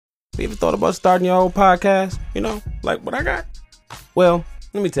You ever thought about starting your own podcast? You know, like what I got? Well,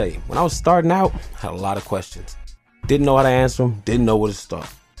 let me tell you, when I was starting out, I had a lot of questions. Didn't know how to answer them, didn't know where to start.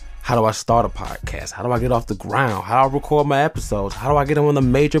 How do I start a podcast? How do I get off the ground? How do I record my episodes? How do I get them on the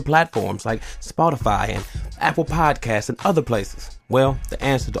major platforms like Spotify and Apple Podcasts and other places? Well, the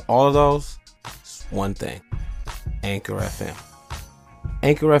answer to all of those is one thing: Anchor FM.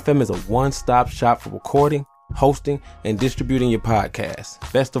 Anchor FM is a one-stop shop for recording, hosting, and distributing your podcast.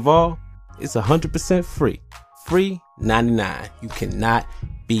 Best of all, it's 100% free. Free 99. You cannot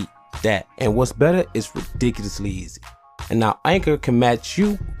beat that. And what's better, it's ridiculously easy. And now Anchor can match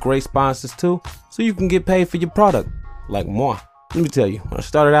you with great sponsors too, so you can get paid for your product, like moi. Let me tell you, when I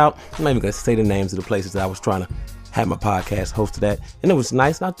started out, I'm not even going to say the names of the places that I was trying to have my podcast hosted at, and it was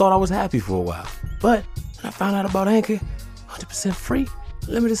nice, and I thought I was happy for a while. But when I found out about Anchor, 100% free,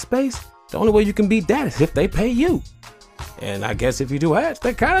 limited space, the only way you can beat that is if they pay you. And I guess if you do ads,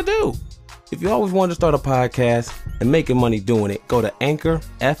 they kind of do. If you always wanted to start a podcast and making money doing it, go to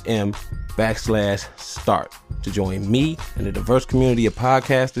anchor.fm/start to join me and the diverse community of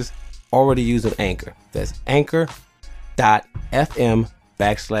podcasters already using Anchor. That's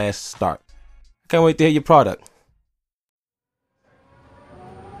anchor.fm/start. Can't wait to hear your product.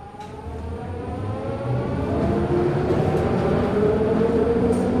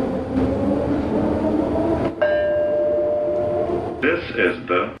 This is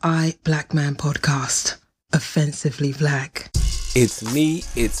the I Black Man podcast. Offensively Black. It's me,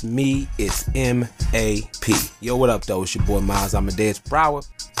 it's M.A.P. Yo, what up, though? It's your boy Miles Amadeus Brower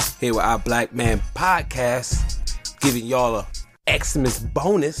here with our Black Man podcast, giving y'all a Xmas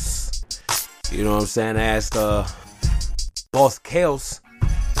bonus. You know what I'm saying? I asked Boss Kels,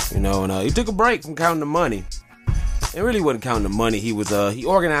 and he took a break from counting the money. It really wasn't counting the money. He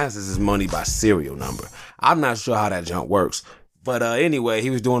organizes his money by serial number. I'm not sure how that junk works. But anyway, he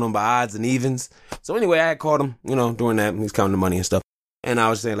was doing them by odds and evens. So anyway, I had called him, doing that. He's counting the money and stuff. And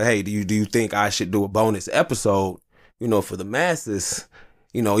I was saying, like, hey, do you think I should do a bonus episode, for the masses,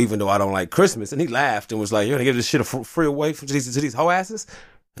 even though I don't like Christmas? And he laughed and was like, you're going to give this shit a free away to these hoe asses?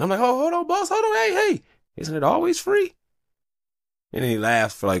 And I'm like, oh, hold on, boss, hold on, hey. Isn't it always free? And then he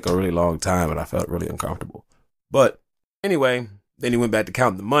laughed for like a really long time, and I felt really uncomfortable. But anyway, then he went back to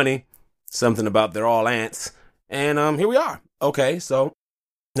counting the money, something about they're all ants. And here we are. Okay, so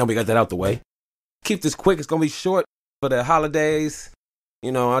now we got that out the way. Keep this quick. It's going to be short for the holidays. I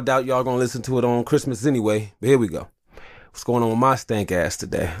doubt y'all going to listen to it on Christmas anyway. But here we go. What's going on with my stank ass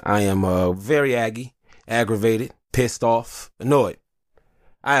today? I am very aggravated, pissed off, annoyed.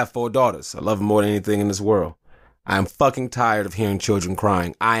 I have 4 daughters. I love them more than anything in this world. I am fucking tired of hearing children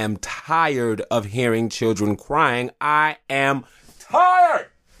crying. I am tired of hearing children crying. I am tired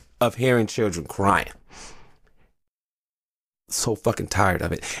of hearing children crying. So fucking tired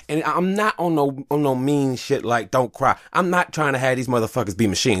of it. And I'm not on no mean shit like don't cry. I'm not trying to have these motherfuckers be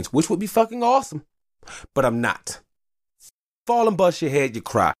machines, which would be fucking awesome. But I'm not. Fall and bust your head, you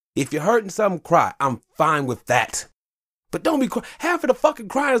cry. If you're hurting something, cry. I'm fine with that. But don't be crying. Half of the fucking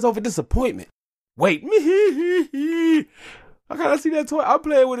crying is over disappointment. Wait. I gotta see that toy. I'm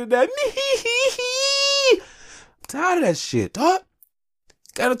playing with it now. I'm tired of that shit, dog.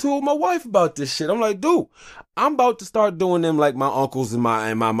 Got into it with my wife about this shit. I'm like, dude, I'm about to start doing them like my uncles and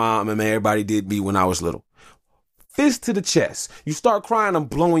my mom and everybody did me when I was little. Fist to the chest. You start crying, I'm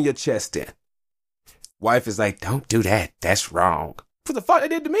blowing your chest in. Wife is like, don't do that. That's wrong. For the fuck they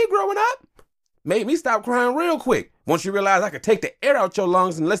did to me growing up. Made me stop crying real quick. Once you realize I could take the air out your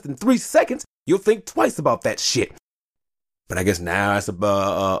lungs in less than 3 seconds, you'll think twice about that shit. But I guess now it's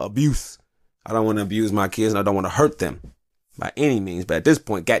abuse. I don't want to abuse my kids and I don't want to hurt them by any means. But at this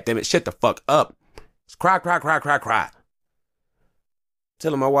point, goddammit, shut the fuck up. Just cry.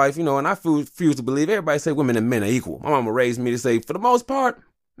 Telling my wife, and I refuse to believe everybody say women and men are equal. My mama raised me to say, for the most part,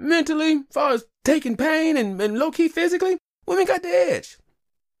 mentally, as far as taking pain and low-key physically, women got the edge.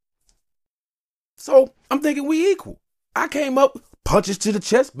 So I'm thinking we equal. I came up, punches to the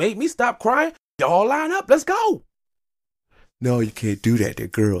chest, made me stop crying. Y'all line up, let's go. No, you can't do that. They're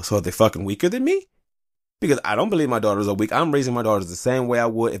girls. So are they fucking weaker than me? Because I don't believe my daughters are weak. I'm raising my daughters the same way I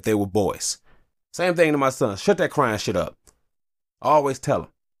would if they were boys. Same thing to my son. Shut that crying shit up. I always tell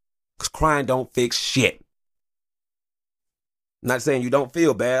them. Because crying don't fix shit. I'm not saying you don't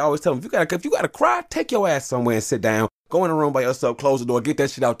feel bad. I always tell them, if you gotta cry, take your ass somewhere and sit down. Go in a room by yourself, close the door, get that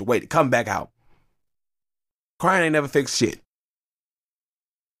shit out the way, to come back out. Crying ain't never fixed shit.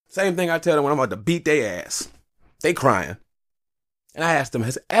 Same thing I tell them when I'm about to beat their ass. They crying. And I ask them,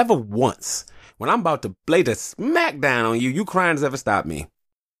 has ever once, when I'm about to lay the smack down on you, you crying has ever stopped me?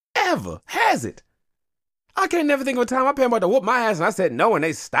 Ever. Has it? I can't never think of a time my parents about to whoop my ass and I said no and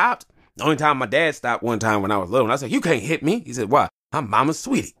they stopped. The only time my dad stopped one time when I was little and I said, you can't hit me. He said, why? I'm mama's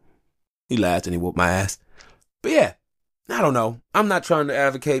sweetie. He laughed and he whooped my ass. But yeah, I don't know. I'm not trying to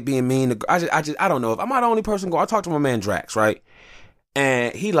advocate being mean. I don't know. If I'm not the only person going, I talked to my man Drax, right?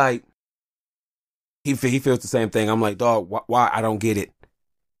 And he like, he feels the same thing. I'm like, dog, why? I don't get it.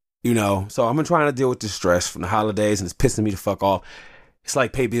 You know, so I've been trying to deal with this stress from the holidays and it's pissing me the fuck off. It's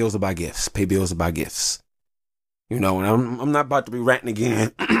like pay bills or buy gifts. Pay bills or buy gifts. You know, and I'm not about to be ranting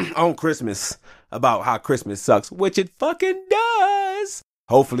again on Christmas about how Christmas sucks, which it fucking does.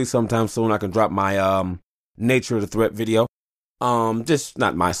 Hopefully sometime soon I can drop my Nature of the Threat video. Just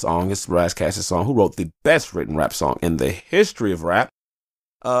not my song, it's Raz Kass's song, who wrote the best written rap song in the history of rap.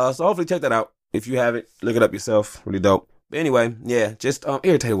 So hopefully check that out. If you haven't, look it up yourself. Really dope. But anyway, yeah, just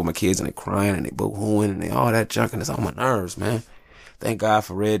irritated with my kids and they crying and they boo-hooing and they all that junk and it's on my nerves, man. Thank God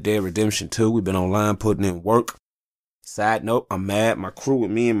for Red Dead Redemption 2. We've been online putting in work. Side note, I'm mad. My crew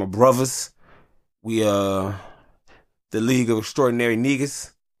with me and my brothers, we the League of Extraordinary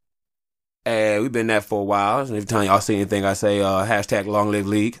Niggas. And we've been that for a while. And every time y'all see anything, I say hashtag Long Live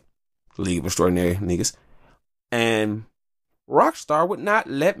League. League of Extraordinary Niggas. And Rockstar would not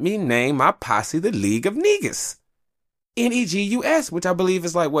let me name my posse the League of Niggas. Negus, which I believe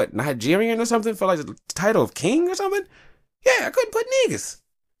is like, what, Nigerian or something for like the title of king or something? Yeah, I couldn't put niggas.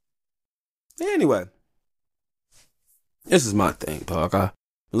 Anyway, this is my thing, dog. I'm a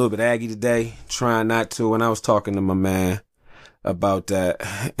little bit aggy today, trying not to. And I was talking to my man about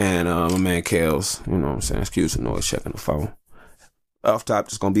that, and my man Kels, you know what I'm saying? Excuse the noise, checking the phone. Off top,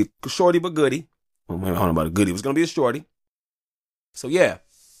 just gonna be shorty but goody. Well, I don't know about a goody, it was gonna be a shorty. So yeah.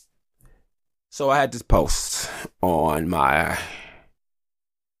 So I had this post on my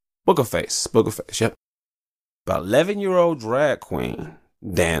Book of Face, yep. About 11-year-old drag queen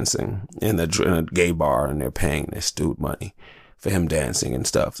dancing in a gay bar, and they're paying this dude money for him dancing and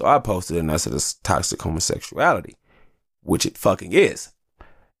stuff. So I posted it, and I said it's toxic homosexuality, which it fucking is.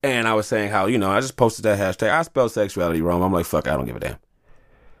 And I was saying how, you know, I just posted that hashtag. I spelled sexuality wrong. I'm like, fuck, I don't give a damn.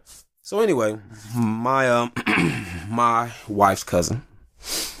 So anyway, my my wife's cousin,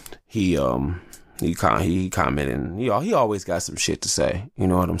 he commented, and he always got some shit to say. You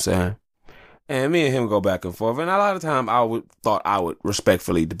know what I'm saying? And me and him go back and forth. And a lot of time thought I would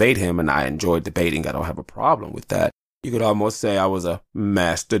respectfully debate him, and I enjoyed debating. I don't have a problem with that. You could almost say I was a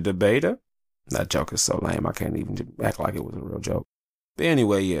master debater. That joke is so lame. I can't even act like it was a real joke. But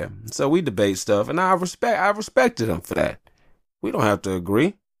anyway, yeah. So we debate stuff, and I respected him for that. We don't have to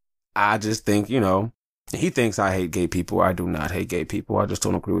agree. I just think, you know, he thinks I hate gay people. I do not hate gay people. I just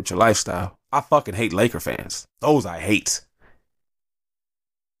don't agree with your lifestyle. I fucking hate Laker fans. Those I hate.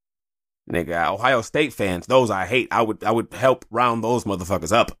 Nigga, Ohio State fans, those I hate. I would help round those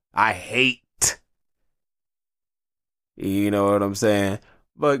motherfuckers up. I hate. You know what I'm saying?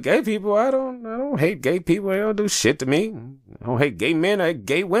 But gay people, I don't hate gay people. They don't do shit to me. I don't hate gay men. I hate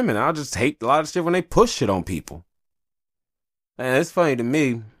gay women. I just hate a lot of shit when they push shit on people. And it's funny to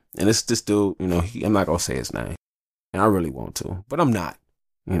me, and it's this dude, you know, I'm not going to say his name. And I really want to, but I'm not.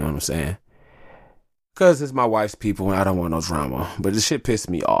 You know what I'm saying? Because it's my wife's people and I don't want no drama. But this shit pissed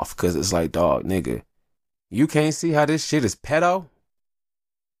me off because it's like, dog, nigga, you can't see how this shit is pedo?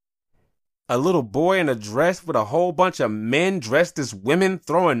 A little boy in a dress with a whole bunch of men dressed as women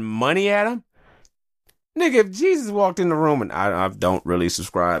throwing money at him? Nigga, if Jesus walked in the room, and I don't really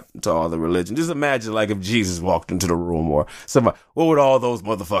subscribe to all the religion. Just imagine, like, if Jesus walked into the room or somebody, what would all those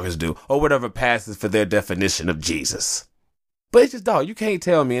motherfuckers do? Or whatever passes for their definition of Jesus. But it's just, dog, you can't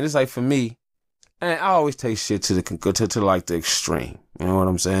tell me. And it's like, for me, and I always take shit to like the extreme. You know what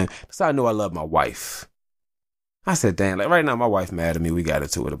I'm saying? Because I know I love my wife. I said, damn, like right now my wife mad at me. We got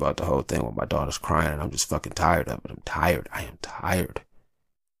into it about the whole thing when my daughter's crying, and I'm just fucking tired of it. I'm tired. I am tired.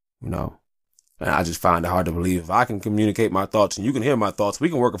 You know? And I just find it hard to believe if I can communicate my thoughts and you can hear my thoughts, we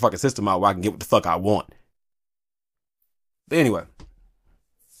can work a fucking system out where I can get what the fuck I want. But anyway.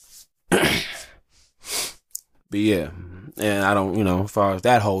 But yeah. And I don't, you know, as far as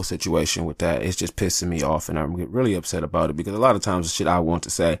that whole situation with that, it's just pissing me off, and I'm really upset about it because a lot of times the shit I want to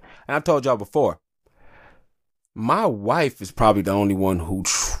say, and I told y'all before, my wife is probably the only one who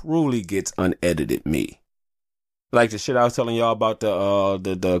truly gets unedited me. Like the shit I was telling y'all about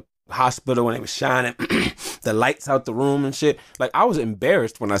the hospital when they was shining the lights out the room and shit. Like, I was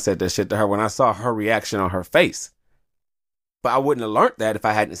embarrassed when I said that shit to her when I saw her reaction on her face. But I wouldn't have learned that if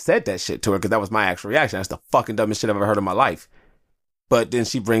I hadn't said that shit to her, because that was my actual reaction. That's the fucking dumbest shit I've ever heard in my life. But then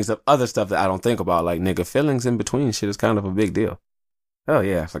she brings up other stuff that I don't think about, like, nigga, feelings in between shit is kind of a big deal. Oh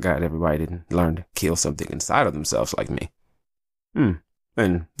yeah, I forgot everybody didn't learn to kill something inside of themselves like me. And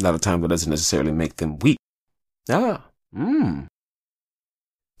a lot of times that doesn't necessarily make them weak. Ah.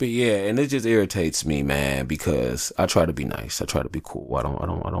 But yeah, and it just irritates me, man, because I try to be nice. I try to be cool. I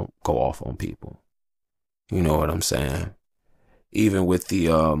don't go off on people. You know what I'm saying? Even with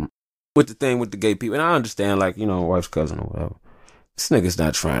the thing with the gay people, and I understand, like, you know, wife's cousin or whatever. This nigga's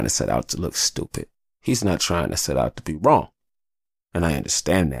not trying to set out to look stupid. He's not trying to set out to be wrong. And I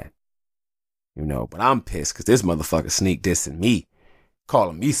understand that. You know, but I'm pissed because this motherfucker sneak dissing me,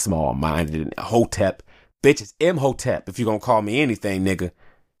 calling me small-minded and Hotep. Bitch, it's Imhotep if you're going to call me anything, nigga.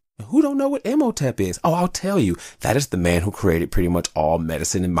 Who don't know what Imhotep is? Oh, I'll tell you. That is the man who created pretty much all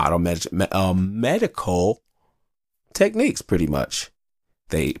medicine and modern medical techniques, pretty much.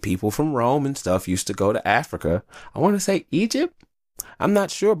 People from Rome and stuff used to go to Africa. I want to say Egypt. I'm not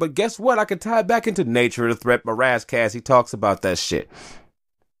sure, but guess what? I could tie it back into Nature of the Threat. My Razzcast, he talks about that shit.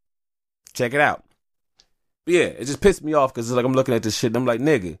 Check it out. But yeah, it just pissed me off because it's like I'm looking at this shit and I'm like,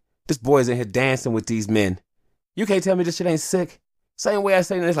 nigga, this boy's in here dancing with these men. You can't tell me this shit ain't sick. Same way I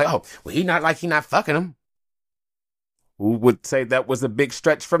say it's like, oh, well, he not fucking him. Who would say that was a big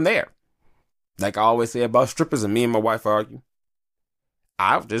stretch from there? Like I always say about strippers, and me and my wife argue.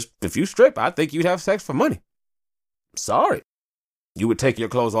 If you strip, I think you'd have sex for money. Sorry. You would take your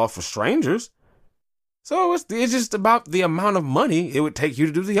clothes off for strangers. So it's just about the amount of money it would take you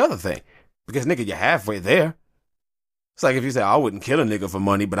to do the other thing. Because, nigga, you're halfway there. It's like if you say, I wouldn't kill a nigga for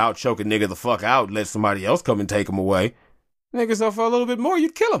money, but I'll choke a nigga the fuck out and let somebody else come and take him away. Nigga, so for a little bit more,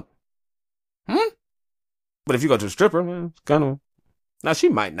 you'd kill him. But if you go to a stripper, man, it's kind of... Now, she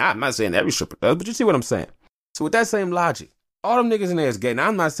might not. I'm not saying every stripper does, but you see what I'm saying. So with that same logic, all them niggas in there is gay. Now,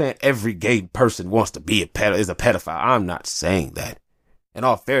 I'm not saying every gay person wants to be is a pedophile. I'm not saying that. In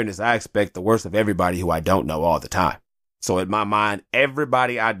all fairness, I expect the worst of everybody who I don't know all the time. So in my mind,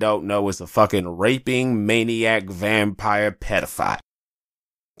 everybody I don't know is a fucking raping, maniac, vampire, pedophile.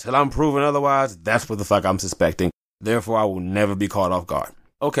 Till I'm proven otherwise, that's what the fuck I'm suspecting. Therefore, I will never be caught off guard.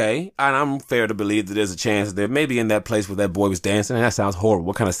 Okay, and I'm fair to believe that there's a chance that maybe in that place where that boy was dancing, and that sounds horrible.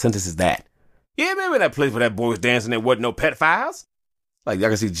 What kind of sentence is that? Yeah, maybe in that place where that boy was dancing, there wasn't no pedophiles. Like, y'all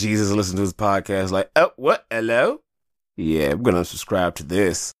can see Jesus listen to this podcast like, oh, what? Hello? Yeah, I'm going to subscribe to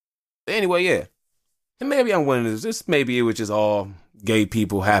this. Anyway, yeah. And maybe I'm winning this. Maybe it was just all gay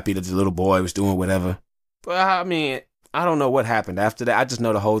people happy that the little boy was doing whatever. But, I mean, I don't know what happened after that. I just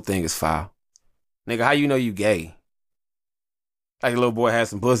know the whole thing is foul. Nigga, how you know you gay? Like a little boy had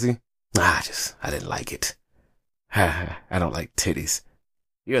some pussy? I didn't like it. I don't like titties.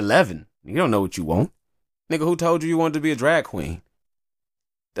 You're 11. You don't know what you want. Nigga, who told you wanted to be a drag queen?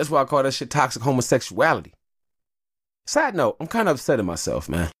 That's why I call that shit toxic homosexuality. Side note, I'm kind of upset at myself,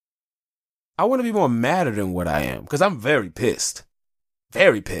 man. I want to be more madder than what I am, because I'm very pissed.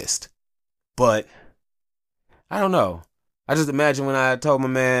 Very pissed. But, I don't know. I just imagine when I told my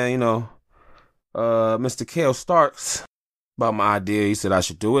man, Mr. Kale Starks about my idea, he said I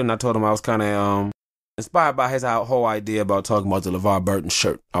should do it, and I told him I was kind of inspired by his whole idea about talking about the LeVar Burton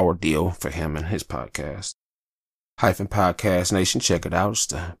shirt, our deal for him and his podcast. Podcast Nation, check it out. It's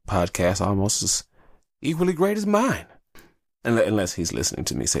the podcast almost as equally great as mine. Unless he's listening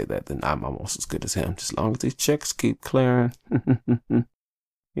to me say that, then I'm almost as good as him. Just as long as these checks keep clearing.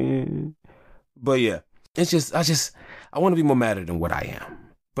 Yeah. But yeah, it's just, I want to be more madder than what I am.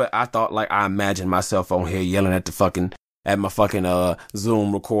 But I thought, like, I imagined myself on here yelling at my fucking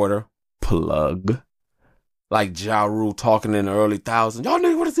Zoom recorder. Plug. Like Ja Rule talking in the early thousands. Y'all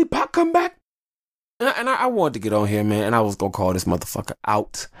niggas want to see Pac come back? And I wanted to get on here, man, and I was going to call this motherfucker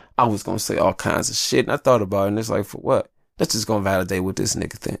out. I was going to say all kinds of shit, and I thought about it, and it's like, for what? That's just going to validate what this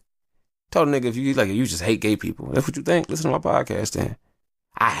nigga think. Told a nigga, if you just hate gay people, that's what you think, listen to my podcast then.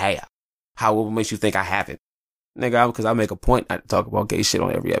 I have. How makes you think I haven't? Nigga, because I make a point not to talk about gay shit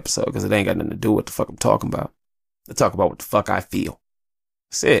on every episode, because it ain't got nothing to do with what the fuck I'm talking about. I talk about what the fuck I feel.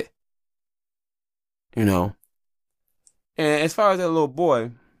 That's it. And as far as that little boy,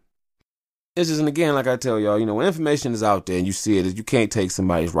 it's just, and again, like I tell y'all, when information is out there and you see it, you can't take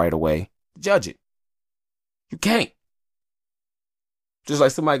somebody's right away. Judge it. You can't. Just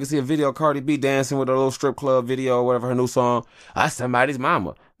like somebody can see a video of Cardi B dancing with a little strip club video or whatever, her new song. That's somebody's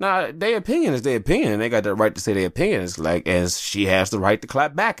mama. Nah, their opinion is their opinion. And they got the right to say their opinion. It's like, as she has the right to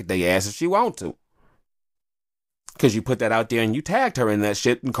clap back if they ask if she want to. Because you put that out there and you tagged her in that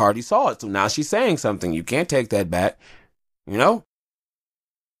shit and Cardi saw it. So now she's saying something. You can't take that back.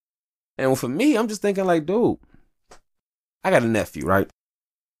 And for me, I'm just thinking like, dude, I got a nephew, right?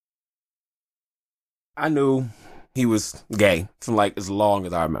 I knew he was gay from like as long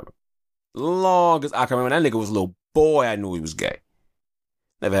as I remember. Long as I can remember. That nigga was a little boy, I knew he was gay.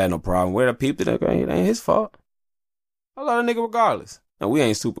 Never had no problem with it. I peeped it. Okay, it ain't his fault. I love a nigga regardless. And we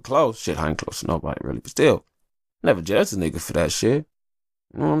ain't super close. Shit, I ain't close to nobody really. But still, Never judged a nigga for that shit.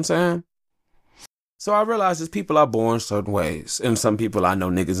 You know what I'm saying? So I realized that people are born certain ways. And some people, I know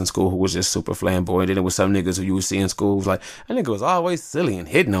niggas in school who was just super flamboyant. And there was some niggas who you would see in school who was like, that nigga was always silly and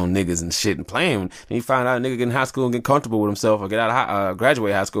hitting on niggas and shit and playing. And you find out a nigga get in high school and get comfortable with himself or get out of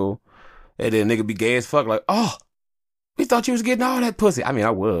graduate high school. And then a nigga be gay as fuck, like, oh, we thought you was getting all that pussy. I mean, I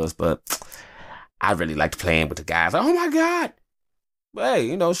was, but I really liked playing with the guys. Like, oh my God. But hey,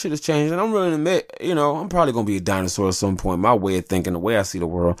 you know, shit is changing. I'm willing to admit, you know, I'm probably going to be a dinosaur at some point. My way of thinking, the way I see the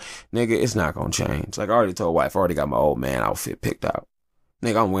world, nigga, it's not going to change. Like I already told wife, I already got my old man outfit picked out.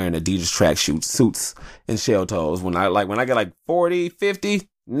 Nigga, I'm wearing Adidas track suits and shell toes. When I get like 40, 50,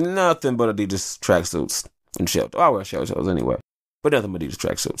 nothing but Adidas track suits and shell toes. I wear shell toes anyway. But nothing but Adidas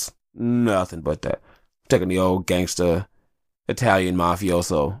track suits. Nothing but that. Taking the old gangster Italian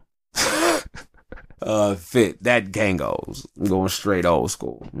mafioso fit that gangos, going straight old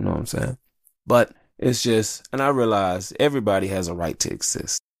school. You know what I'm saying? But it's just, and I realize everybody has a right to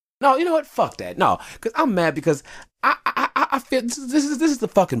exist. No, you know what? Fuck that. No, because I'm mad because I feel this is the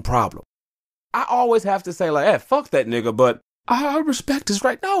fucking problem. I always have to say like, hey, fuck that nigga, but I respect his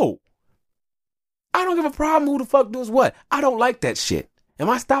right. No, I don't give a problem who the fuck does what. I don't like that shit. Am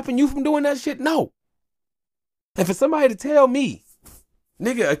I stopping you from doing that shit? No. And for somebody to tell me,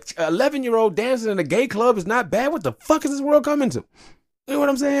 nigga, a 11-year-old dancing in a gay club is not bad. What the fuck is this world coming to? You know what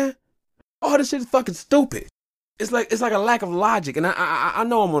I'm saying? All this shit is fucking stupid. It's like a lack of logic. And I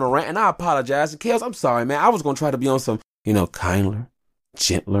know I'm on a rant, and I apologize. And Kels, I'm sorry, man. I was gonna try to be on some, you know, kindler,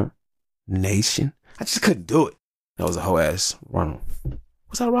 gentler nation. I just couldn't do it. That was a whole ass Ronald.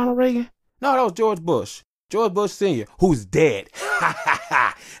 Was that Ronald Reagan? No, that was George Bush. George Bush Sr., who's dead.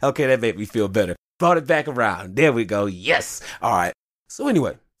 Okay, that made me feel better. Brought it back around. There we go. Yes. All right. So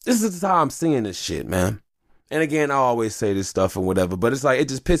anyway, this is how I'm seeing this shit, man. And again, I always say this stuff and whatever, but it's like, it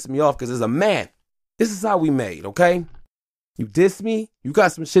just pisses me off because as a man, this is how we made, okay? You diss me, you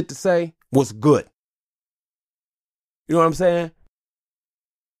got some shit to say, what's good? You know what I'm saying?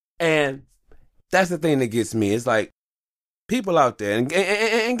 And that's the thing that gets me. It's like, people out there, and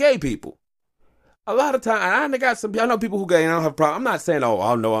gay people, a lot of time, I know people who gay, and I don't have a problem. I'm not saying,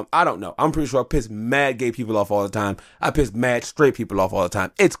 I don't know. I'm pretty sure I piss mad gay people off all the time. I piss mad straight people off all the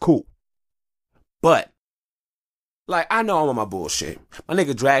time. It's cool. But, like, I know I'm on my bullshit. My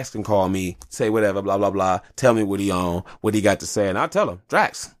nigga Drax can call me, say whatever, blah, blah, blah, tell me what he on, what he got to say, and I'll tell him,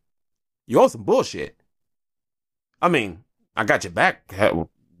 Drax, you on some bullshit. I mean, I got your back,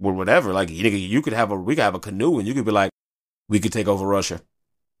 whatever. Like, nigga, we could have a canoe, and you could be like, we could take over Russia.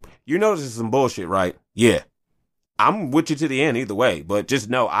 You know this is some bullshit, right? Yeah. I'm with you to the end either way, but just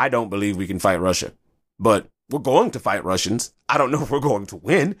know I don't believe we can fight Russia. But we're going to fight Russians. I don't know if we're going to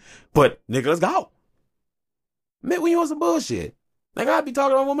win, but nigga, let's go. Man, when you on some bullshit. Like, I be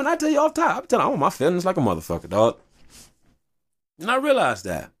talking to a woman, I tell you off top. I be telling I'm on my feelings like a motherfucker, dog. And I realized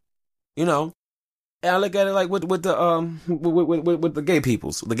that, you know, and I look at it like with the gay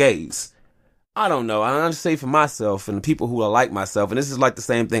peoples, the gays. I don't know. I just say for myself and the people who are like myself, and this is like the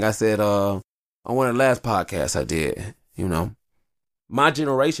same thing I said on one of the last podcasts I did, you know. My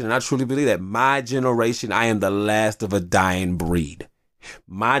generation, and I truly believe that, my generation, I am the last of a dying breed.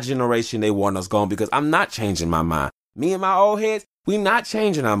 My generation, they want us gone because I'm not changing my mind. Me and my old heads, we not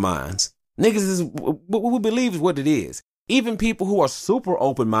changing our minds. Niggas is, what we believe is what it is. Even people who are super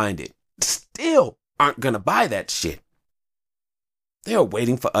open-minded still aren't gonna buy that shit. They're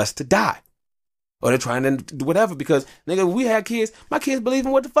waiting for us to die. Or they're trying to do whatever because, nigga, we had kids. My kids believe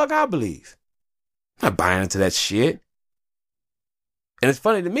in what the fuck I believe. I'm not buying into that shit. And it's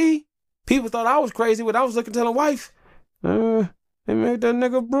funny to me, people thought I was crazy when I was looking to the wife. They made that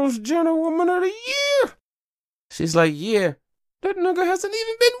nigga Bruce Jenner Woman of the Year. She's like, yeah, that nigga hasn't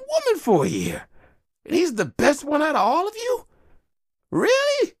even been woman for a year. And he's the best one out of all of you?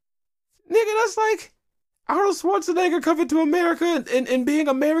 Really? Nigga, that's like Arnold Schwarzenegger coming to America and being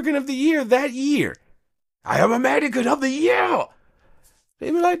American of the Year that year. I am American of the Year.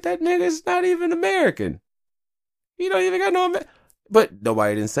 They be like, that nigga's not even American. You don't even got no But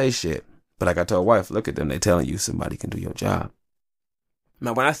nobody didn't say shit. But like I told wife, look at them. They telling you somebody can do your job.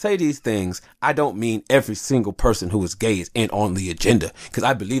 Now, when I say these things, I don't mean every single person who is gay is in on the agenda. Because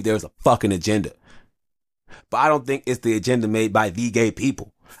I believe there's a fucking agenda. But I don't think it's the agenda made by the gay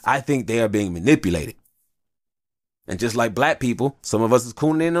people. I think they are being manipulated. And just like black people, some of us is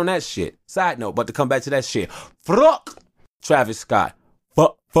cooning in on that shit. Side note, but to come back to that shit. Fuck Travis Scott.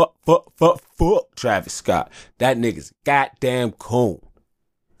 Fuck Travis Scott. That nigga's goddamn coon.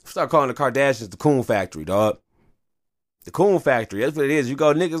 Start calling the Kardashians the Coon Factory, dog. The Coon Factory. That's what it is. You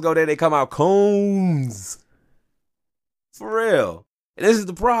go, niggas go there, they come out coons. For real. And this is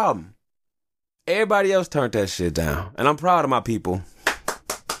the problem. Everybody else turned that shit down. And I'm proud of my people.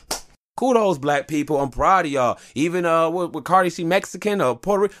 Kudos, black people. I'm proud of y'all. Even with Cardi, she Mexican or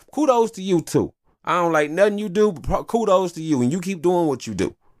Puerto Rican. Kudos to you too. I don't like nothing you do, but kudos to you. And you keep doing what you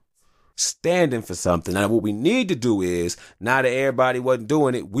do. Standing for something. Now what we need to do is, now that everybody wasn't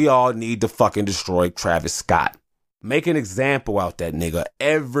doing it, we all need to fucking destroy Travis Scott. Make an example out that nigga.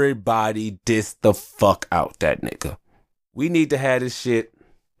 Everybody diss the fuck out that nigga. We need to have this shit.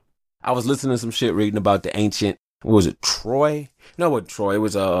 I was listening to some shit reading about the ancient, what was it, Troy? No, it wasn't Troy. It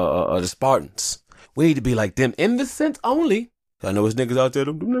was the Spartans. We need to be like them in the sense only. I know there's niggas out there,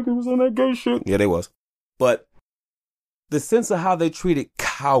 them niggas was on that gay shit. Yeah, they was. But the sense of how they treated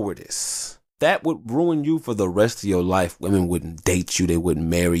cowardice, that would ruin you for the rest of your life. Women wouldn't date you. They wouldn't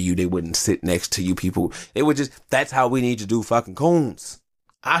marry you. They wouldn't sit next to you. People, they would just, that's how we need to do fucking coons.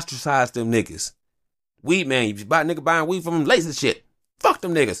 Ostracize them niggas. Weed man, you buy a nigga buying weed from them lazy shit. Fuck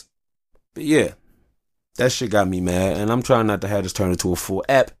them niggas. But yeah, that shit got me mad. And I'm trying not to have this turn into a full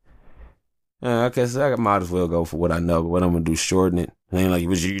app. I guess I might as well go for what I know. But what I'm going to do, shorten it. It ain't like,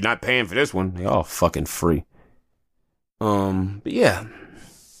 you're not paying for this one. They all fucking free. But yeah,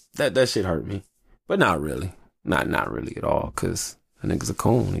 that shit hurt me. But not really. Not really at all. Because the nigga's a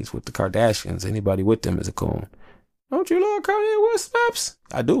coon. He's with the Kardashians. Anybody with them is a coon. Don't you love Kanye West, Snaps?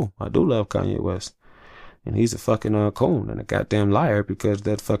 I do. I do love Kanye West. And he's a fucking coon and a goddamn liar because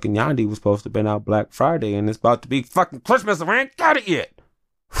that fucking Yandhi was supposed to have been out Black Friday and it's about to be fucking Christmas and we ain't got it yet.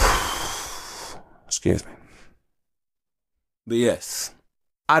 Excuse me. But yes,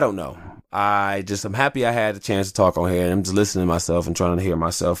 I don't know. I'm happy I had a chance to talk on here and I'm just listening to myself and trying to hear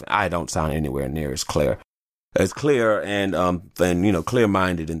myself. I don't sound anywhere near as clear. As clear and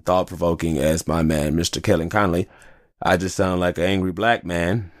clear-minded and thought-provoking as my man, Mr. Kellen Conley. I just sound like an angry black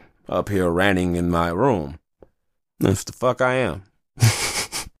man up here ranting in my room. That's the fuck I am.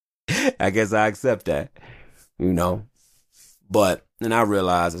 I guess I accept that, But then I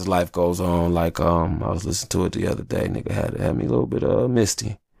realized as life goes on, like I was listening to it the other day, nigga had me a little bit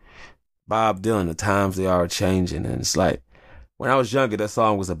misty. Bob Dylan, The Times They Are Changing, and it's like when I was younger, that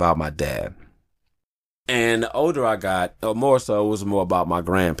song was about my dad. And the older I got, or more so, it was more about my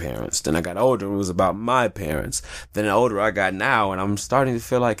grandparents. Then I got older, it was about my parents. Then the older I got now, and I'm starting to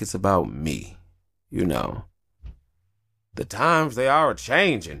feel like it's about me. The times they are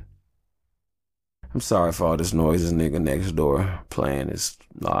changing. I'm sorry for all this noise, this nigga next door playing his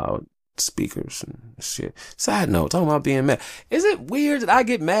loud speakers and shit. Side note, talking about being mad. Is it weird that I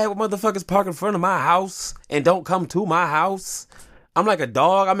get mad when motherfuckers park in front of my house and don't come to my house? I'm like a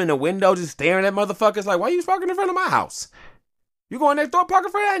dog. I'm in the window just staring at motherfuckers like, why you parking in front of my house? You going next door, parking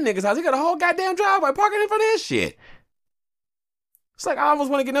in front of that nigga's house. He got a whole goddamn driveway parking in front of his shit. It's like I almost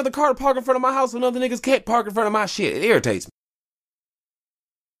want to get another car to park in front of my house when other niggas can't park in front of my shit. It irritates me.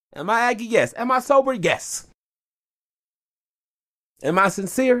 Am I Aggie? Yes. Am I sober? Yes. Am I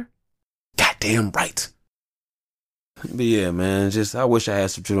sincere? Goddamn right. But yeah, man, I wish I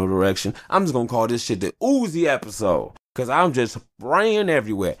had some general direction. I'm just going to call this shit the Uzi episode. Because I'm just spraying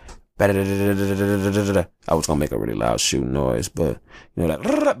everywhere. I was going to make a really loud shooting noise, but,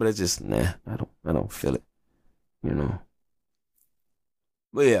 but it's just, I don't feel it,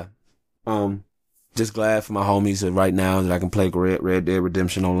 But yeah, just glad for my homies right now that I can play Red Dead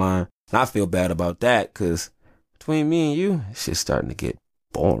Redemption online. And I feel bad about that because between me and you, it's just starting to get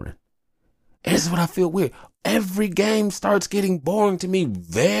boring. And this is what I feel weird. Every game starts getting boring to me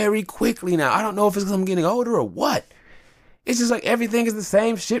very quickly now. I don't know if it's because I'm getting older or what. It's just like everything is the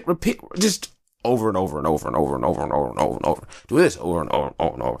same shit, repeat, just over and over and over and over and over and over and over and over. Do this over and over and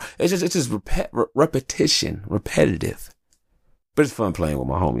over and over. It's just repetition, repetitive. But it's fun playing with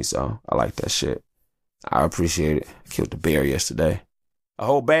my homies, so I like that shit. I appreciate it. I killed the bear yesterday. A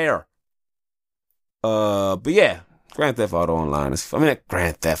whole bear. But yeah, Grand Theft Auto Online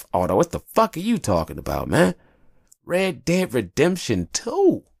Grand Theft Auto. What the fuck are you talking about, man? Red Dead Redemption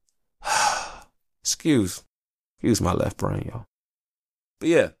 2. Excuse my left brain, y'all. But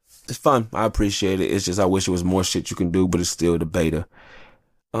yeah, it's fun. I appreciate it. It's just I wish it was more shit you can do, but it's still the beta.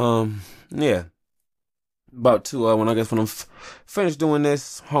 Yeah. About to when I'm finished doing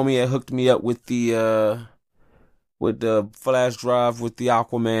this, homie had hooked me up with the flash drive with the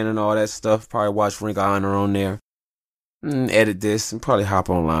Aquaman and all that stuff. Probably watch Ring of Honor on there. And edit this and probably hop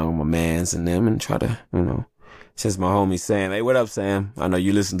online with my mans and them and try to, since my homie Sam, hey, what up, Sam? I know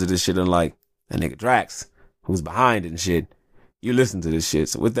you listen to this shit and like that nigga Drax, who's behind it and shit. You listen to this shit.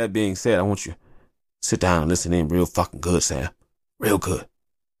 So with that being said, I want you to sit down and listen in real fucking good, Sam. Real good.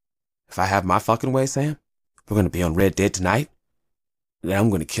 If I have my fucking way, Sam, we're going to be on Red Dead tonight. And I'm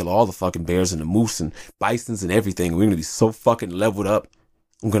going to kill all the fucking bears and the moose and bisons and everything. We're going to be so fucking leveled up.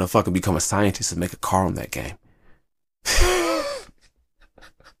 I'm gonna fucking become a scientist and make a car on that game.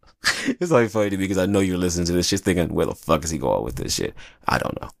 It's only funny to me because I know you're listening to this shit thinking, where the fuck is he going with this shit? I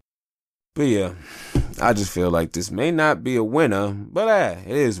don't know. But yeah, I just feel like this may not be a winner, but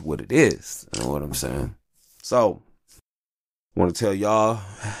it is what it is. You know what I'm saying? So, want to tell y'all,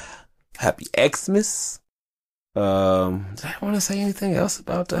 happy Xmas. Did I want to say anything else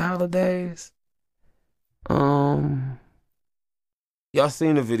about the holidays? Y'all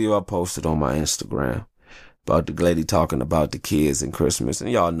seen the video I posted on my Instagram about the lady talking about the kids and Christmas,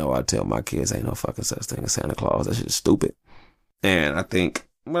 and y'all know I tell my kids ain't no fucking such thing as Santa Claus. That shit is stupid. And I think,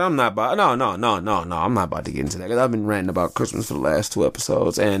 but I'm not about, I'm not about to get into that because I've been ranting about Christmas for the last 2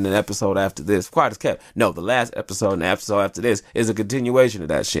 episodes, and an episode after this, quiet as kept. No, the last episode and the episode after this is a continuation of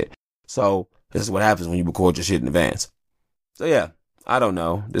that shit. So this is what happens when you record your shit in advance. So yeah, I don't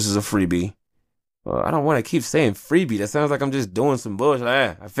know. This is a freebie. I don't want to keep saying freebie. That sounds like I'm just doing some bullshit.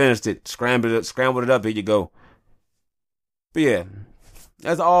 I finished it, scrambled it up. Here you go. But yeah,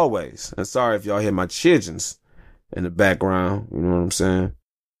 as always, and sorry if y'all hear my childrens in the background. You know what I'm saying?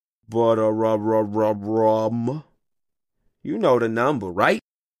 But you know the number, right?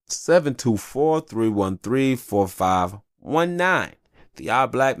 724-313-4519. The Our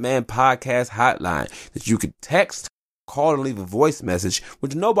Black Man Podcast hotline that you can text, call, and leave a voice message,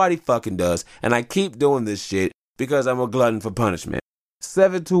 which nobody fucking does. And I keep doing this shit because I'm a glutton for punishment.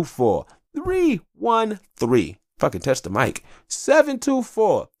 724-313. Fucking touch the mic.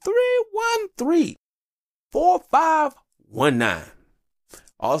 724-313-4519.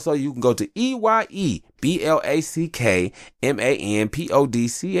 Also, you can go to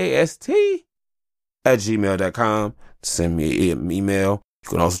EYEBLACKMANPODCAST Send me an email. You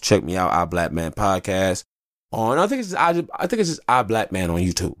can also check me out, Our Black Man Podcast. I think it's just Our Black Man on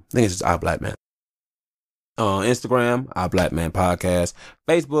YouTube. I think it's just Our Black Man. Instagram, Our Black Man Podcast.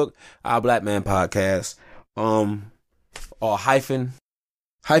 Facebook, Our Black Man Podcast. Or hyphen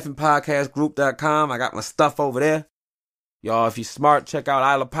podcastgroup.com. I got my stuff over there. Y'all, if you're smart, check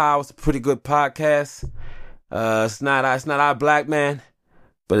out Isla Power. It's a pretty good podcast. It's not Our Black Man,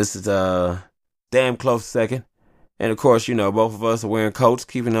 but it's damn close second. And of course, you know, both of us are wearing coats,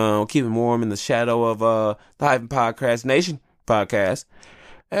 keeping warm in the shadow of the Hyphen Podcast Nation podcast.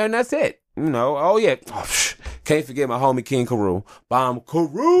 And that's it. You know, can't forget my homie King Carew. Bomb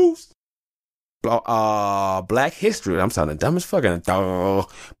Carews. Black History. I'm sounding dumb as fucking.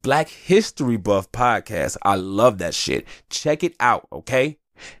 Black History Buff podcast. I love that shit. Check it out, okay?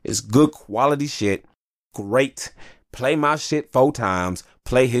 It's good quality shit. Great. Play my shit 4 times.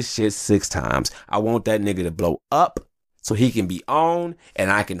 Play his shit 6 times. I want that nigga to blow up so he can be on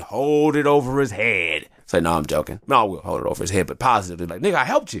and I can hold it over his head. Say, no, I'm joking. No, I will hold it over his head, but positively. Like, nigga, I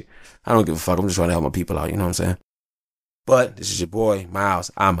helped you. I don't give a fuck. I'm just trying to help my people out. You know what I'm saying? But this is your boy,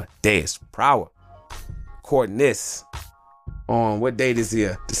 Miles Amadeus Prower. Recording this on what date is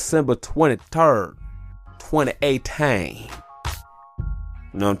here? December 23rd, 2018. You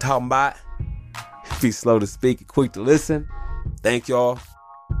know what I'm talking about? Be slow to speak and quick to listen. Thank y'all.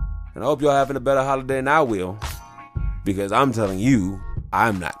 And I hope y'all having a better holiday than I will. Because I'm telling you,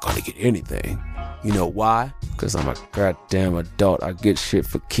 I'm not going to get anything. You know why? Because I'm a goddamn adult. I get shit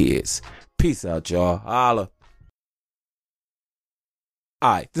for kids. Peace out, y'all. Holla.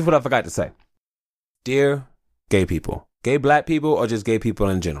 Alright, this is what I forgot to say. Dear gay people, gay black people, or just gay people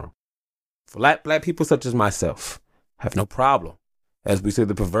in general. For black people such as myself, have no problem. As we say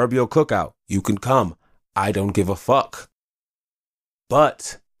the proverbial cookout, you can come. I don't give a fuck.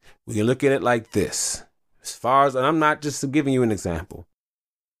 But we can look at it like this. As far as, and I'm not just giving you an example.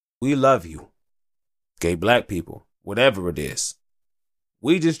 We love you. Gay black people, whatever it is.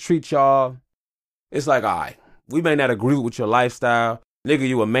 We just treat y'all, it's like, all right, we may not agree with your lifestyle. Nigga,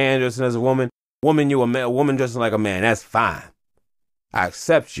 you a man dressing as a woman. Woman, you a woman dressing like a man. That's fine. I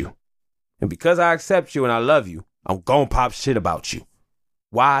accept you. And because I accept you and I love you, I'm gonna pop shit about you.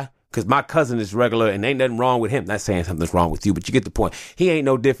 Why? Because my cousin is regular and ain't nothing wrong with him. Not saying something's wrong with you, but you get the point. He ain't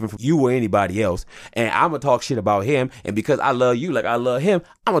no different from you or anybody else. And I'm going to talk shit about him. And because I love you like I love him,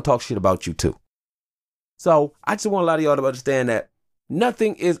 I'm going to talk shit about you too. So I just want a lot of y'all to understand that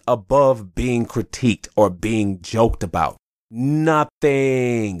nothing is above being critiqued or being joked about.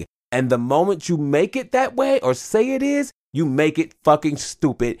 Nothing. And the moment you make it that way or say it is, you make it fucking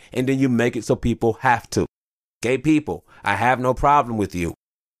stupid. And then you make it so people have to. Gay people, I have no problem with you.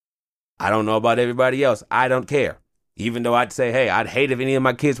 I don't know about everybody else. I don't care. Even though I'd say, hey, I'd hate if any of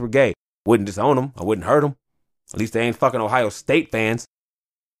my kids were gay. Wouldn't disown them. I wouldn't hurt them. At least they ain't fucking Ohio State fans.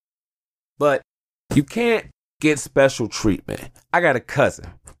 But you can't get special treatment. I got a cousin.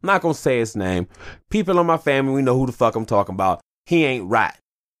 I'm not going to say his name. People in my family, we know who the fuck I'm talking about. He ain't right.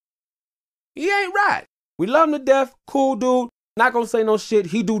 He ain't right. We love him to death. Cool dude. Not gonna say no shit.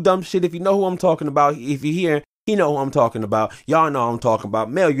 He do dumb shit. If you know who I'm talking about, if you hear, he know who I'm talking about. Y'all know who I'm talking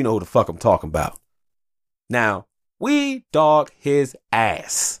about. Mel, you know who the fuck I'm talking about. Now, we dog his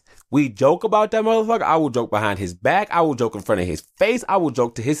ass. We joke about that motherfucker. I will joke behind his back. I will joke in front of his face. I will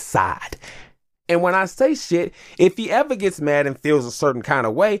joke to his side. And when I say shit, if he ever gets mad and feels a certain kind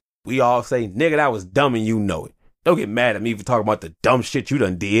of way, we all say, nigga, that was dumb and you know it. Don't get mad at me for talking about the dumb shit you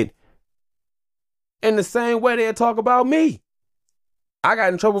done did. In the same way they'll talk about me. I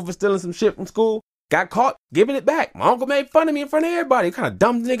got in trouble for stealing some shit from school. Got caught giving it back. My uncle made fun of me in front of everybody. What kind of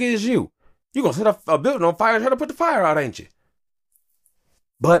dumb nigga is you? You gonna set a building on fire and try to put the fire out, ain't you?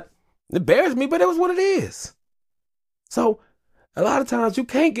 But it embarrassed me, but it was what it is. So a lot of times you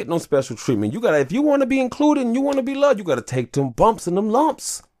can't get no special treatment. You gotta, if you want to be included and you want to be loved, you gotta take them bumps and them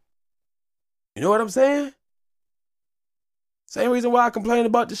lumps. You know what I'm saying? Same reason why I complain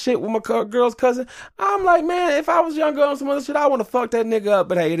about the shit with my girl's cousin. I'm like, man, if I was younger on some other shit, I want to fuck that nigga up.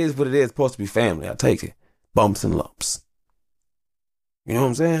 But hey, it is what it is. It's supposed to be family. I take it. Bumps and lumps. You know what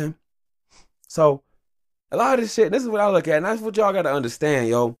I'm saying? So a lot of this shit, this is what I look at, and that's what y'all got to understand,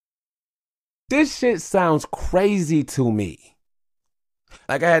 yo. This shit sounds crazy to me.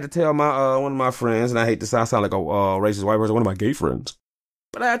 Like I had to tell my one of my friends, and I hate to sound like a racist white person, one of my gay friends.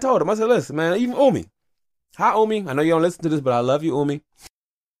 But I told him, I said, listen, man, even Umi. Hi, Umi. I know you don't listen to this, but I love you, Umi.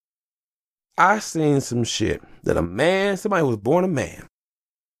 I seen some shit that a man, somebody who was born a man,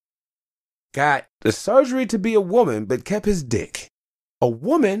 got the surgery to be a woman, but kept his dick. A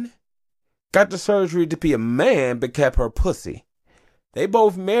woman got the surgery to be a man, but kept her pussy. They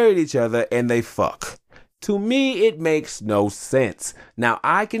both married each other and they fuck. To me, it makes no sense. Now,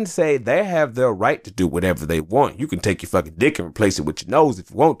 I can say they have their right to do whatever they want. You can take your fucking dick and replace it with your nose if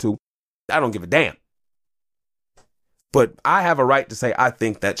you want to. I don't give a damn. But I have a right to say I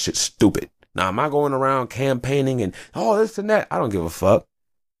think that shit's stupid. Now, am I going around campaigning and, this and that? I don't give a fuck.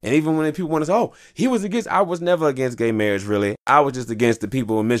 And even when people want to say, he was against, I was never against gay marriage, really. I was just against the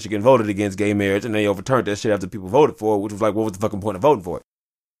people in Michigan voted against gay marriage, and they overturned that shit after people voted for it, which was like, what was the fucking point of voting for it?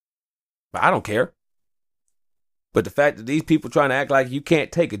 But I don't care. But the fact that these people trying to act like you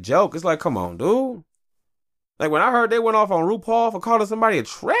can't take a joke, it's like, come on, dude. Like when I heard they went off on RuPaul for calling somebody a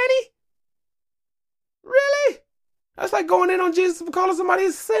tranny? Really? That's like going in on Jesus for calling somebody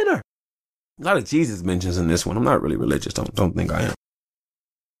a sinner. A lot of Jesus mentions in this one. I'm not really religious. Don't think I am.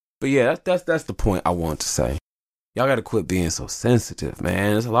 But yeah, that's the point I want to say. Y'all got to quit being so sensitive,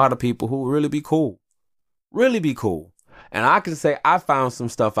 man. There's a lot of people who really be cool. Really be cool. And I can say I found some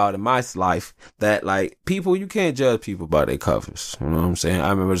stuff out in my life that, like, people, you can't judge people by their covers. You know what I'm saying? I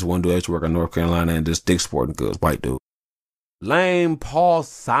remember this one dude that used to work in North Carolina and this Dick Sporting Goods, white dude. Lame Paul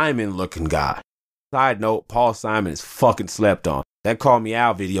Simon looking guy. Side note, Paul Simon is fucking slept on. That Call Me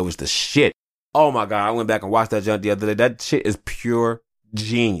Out video is the shit. Oh my God, I went back and watched that junk the other day. That shit is pure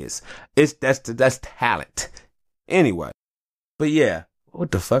genius. That's talent. Anyway, but yeah,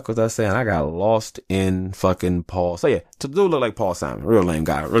 what the fuck was I saying? I got lost in fucking Paul. So yeah, to do look like Paul Simon, real lame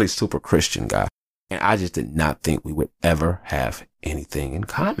guy, really super Christian guy. And I just did not think we would ever have anything in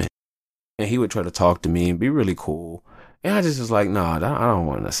common. And he would try to talk to me and be really cool. And I just was like, nah, I don't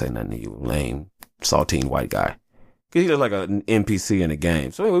want to say nothing to you, lame, saltine white guy. Because he looked like an NPC in a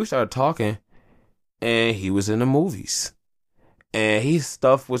game. So anyway, we started talking. And he was in the movies. And his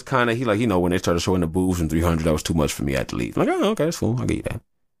stuff was kind of, when they started showing the boobs in 300, that was too much for me. I had to leave. I'm like, okay, that's cool. I'll get you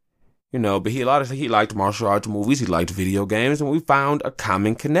that. But he liked martial arts movies. He liked video games. And we found a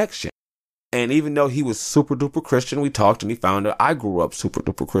common connection. And even though he was super duper Christian, we talked and he found that I grew up super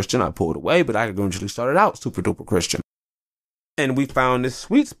duper Christian. I pulled away, but I eventually started out super duper Christian. And we found this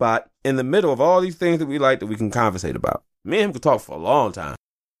sweet spot in the middle of all these things that we like that we can conversate about. Me and him could talk for a long time.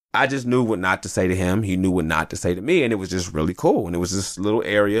 I just knew what not to say to him. He knew what not to say to me. And it was just really cool. And it was this little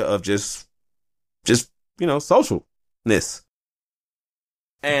area of just socialness.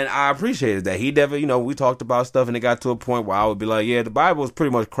 And I appreciated that. He never, we talked about stuff and it got to a point where I would be like, yeah, the Bible is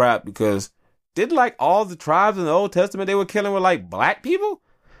pretty much crap because didn't like all the tribes in the Old Testament they were killing were like black people?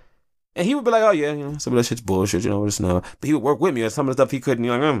 And he would be like, oh yeah, some of that shit's bullshit, it's not. But he would work with me on some of the stuff he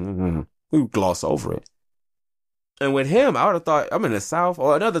couldn't, we would gloss over it. And with him, I would have thought, I'm in the South.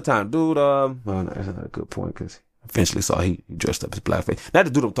 Or another time, dude, no, that's not a good point, because eventually saw he dressed up as blackface. Not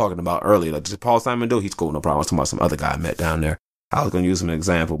the dude I'm talking about earlier, like Paul Simon dude, he's cool, no problem. I was talking about some other guy I met down there. I was going to use him as an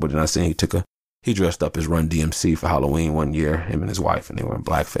example, but then I seen he dressed up as Run DMC for Halloween one year, him and his wife, and they were in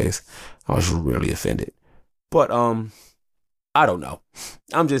blackface. I was really offended. But, I don't know.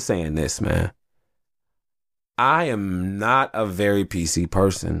 I'm just saying this, man. I am not a very PC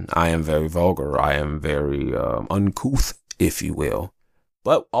person. I am very vulgar. I am very uncouth, if you will.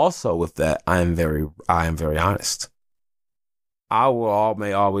 But also with that, I am very honest.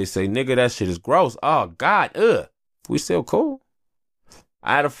 May always say, nigga, that shit is gross. Oh, God, ugh. We still cool.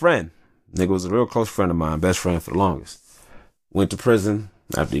 I had a friend. Nigga was a real close friend of mine, best friend for the longest. Went to prison.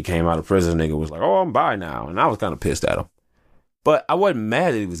 After he came out of prison, nigga was like, oh, I'm bi now. And I was kind of pissed at him. But I wasn't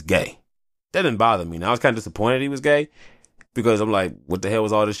mad that he was gay. That didn't bother me. Now, I was kind of disappointed he was gay because I'm like, what the hell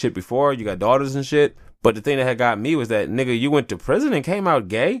was all this shit before? You got daughters and shit. But the thing that had got me was that, nigga, you went to prison and came out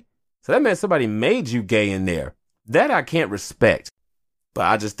gay? So that meant somebody made you gay in there. That I can't respect. But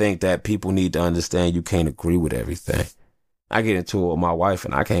I just think that people need to understand you can't agree with everything. I get into it with my wife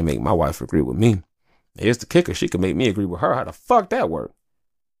and I can't make my wife agree with me. Here's the kicker. She can make me agree with her. How the fuck that work?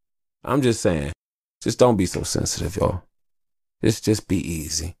 I'm just saying, just don't be so sensitive, y'all. Just be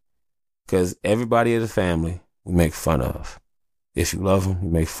easy. Because everybody in the family we make fun of. If you love them, you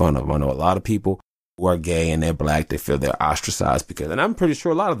make fun of them. I know a lot of people who are gay and they're black, they feel they're ostracized because, and I'm pretty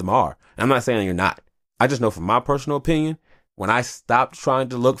sure a lot of them are. And I'm not saying you're not. I just know from my personal opinion, when I stopped trying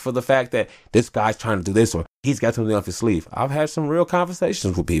to look for the fact that this guy's trying to do this or he's got something off his sleeve, I've had some real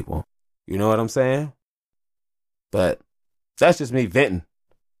conversations with people. You know what I'm saying? But that's just me venting,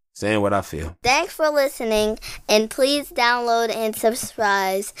 saying what I feel. Thanks for listening, and please download and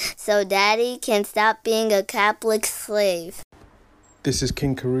subscribe so Daddy can stop being a Catholic slave. This is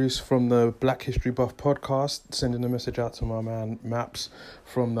King Carouse from the Black History Buff podcast, sending a message out to my man Maps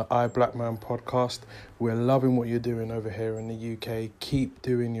from the I Black Man podcast. We're loving what you're doing over here in the UK. Keep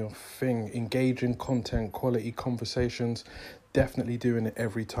doing your thing, engaging content, quality conversations, definitely doing it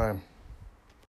every time.